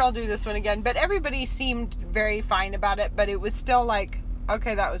not sure I'll do this one again, but everybody seemed very fine about it. But it was still like,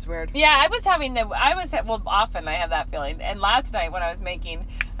 okay, that was weird. Yeah, often I have that feeling. And last night when I was making,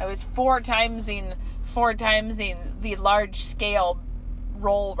 I was 4 timesing the large scale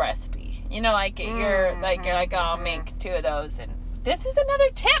roll recipe. You're like, I'll make 2 of those. And this is another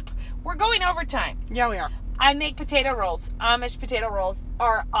tip. We're going overtime. Yeah, we are. I make potato rolls. Amish potato rolls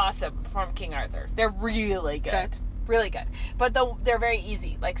are awesome from King Arthur. They're really good. Okay. Really good. But they're very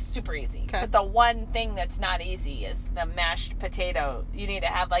easy, like super easy. Okay. But the one thing that's not easy is the mashed potato. You need to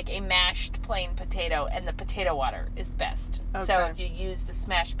have like a mashed plain potato, and the potato water is the best. Okay. So if you use the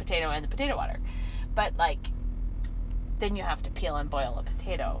smashed potato and the potato water. But then you have to peel and boil a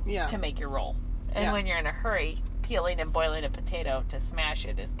potato to make your roll. And when you're in a hurry, peeling and boiling a potato to smash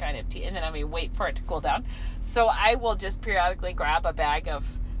it is kind of and then wait for it to cool down. So I will just periodically grab a bag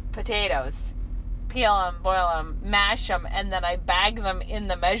of potatoes, peel them, boil them, mash them, and then I bag them in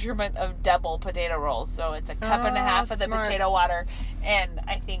the measurement of double potato rolls. So it's a cup and a half of the potato water, and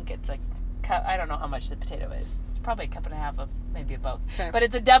I think it's a cup. I don't know how much the potato is. It's probably a cup and a half of maybe of both. Okay. But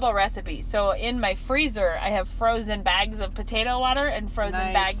it's a double recipe. So in my freezer, I have frozen bags of potato water and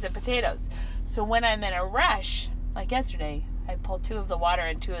frozen bags of potatoes. So when I'm in a rush, like yesterday, I pull 2 of the water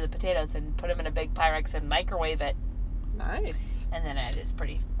and 2 of the potatoes and put them in a big Pyrex and microwave it Nice. And then it is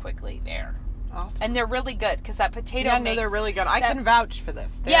pretty quickly there. Awesome. And they're really good because that potato they're really good. I can vouch for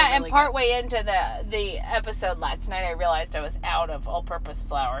this. They're yeah, really and partway into the episode last night, I realized I was out of all-purpose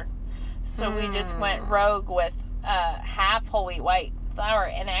flour. So we just went rogue with half whole wheat white flour,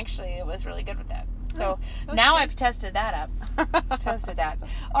 and actually it was really good with that. So now I've tested that up.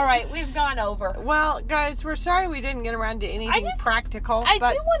 All right, we've gone over. Well, guys, we're sorry we didn't get around to anything practical. I do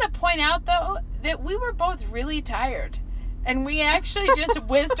want to point out, though, that we were both really tired. And we actually just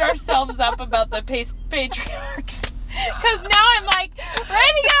whizzed ourselves up about the patriarchs. Because now I'm like,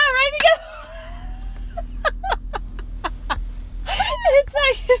 ready to go. It's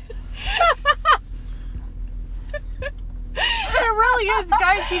like... It really is,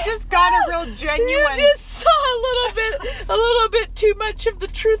 guys. You just got a real genuine... You just saw a little bit too much of the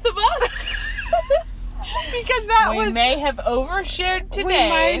truth of us. Because we may have overshared today. We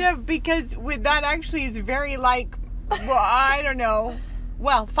might have, because that actually is very like, well, I don't know,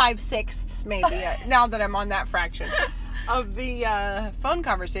 well, 5/6 maybe, now that I'm on that fraction of the phone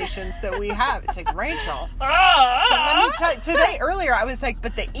conversations that we have. It's like, Rachel, but let me tell you, today, earlier, I was like,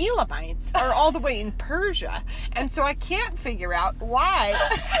 but the Elamites are all the way in Persia, and so I can't figure out why.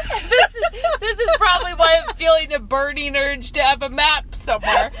 This is probably why I'm feeling a burning urge to have a map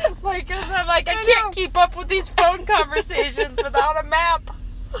somewhere. Like, 'cause I'm like, I can't keep up with these phone conversations without a map.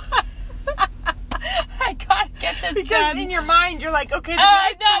 I gotta get this because done. In your mind, you're like, okay, the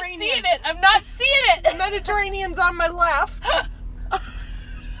Mediterranean. I'm not seeing it. The Mediterranean's on my left.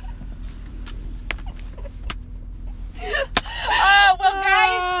 Well,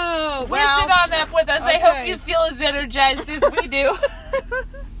 guys, whiz it on up with us. Okay. I hope you feel as energized as we do.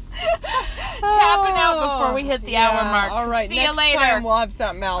 Tapping out before we hit the hour mark. All right, see next you later. Time we'll have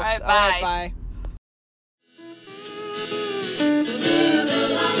something else. All right, bye.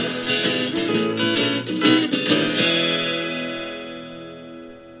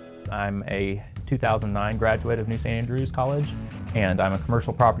 I'm a 2009 graduate of New St. Andrews College, and I'm a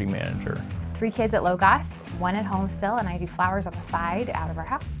commercial property manager. 3 kids at Logos, 1 at home still, and I do flowers on the side out of our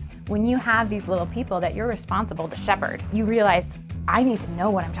house. When you have these little people that you're responsible to shepherd, you realize I need to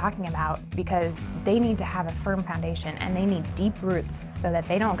know what I'm talking about because they need to have a firm foundation and they need deep roots so that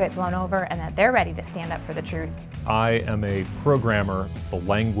they don't get blown over and that they're ready to stand up for the truth. I am a programmer. The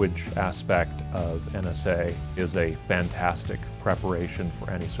language aspect of NSA is a fantastic preparation for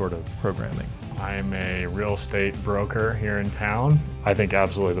any sort of programming. I'm a real estate broker here in town. I think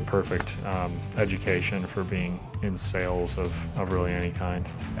absolutely the perfect education for being in sales of really any kind.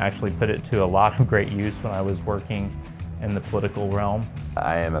 I actually put it to a lot of great use when I was working in the political realm.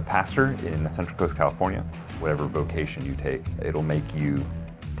 I am a pastor in Central Coast, California. Whatever vocation you take, it'll make you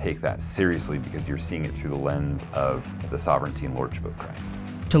take that seriously because you're seeing it through the lens of the sovereignty and lordship of Christ.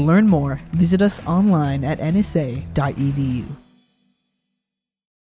 To learn more, visit us online at nsa.edu.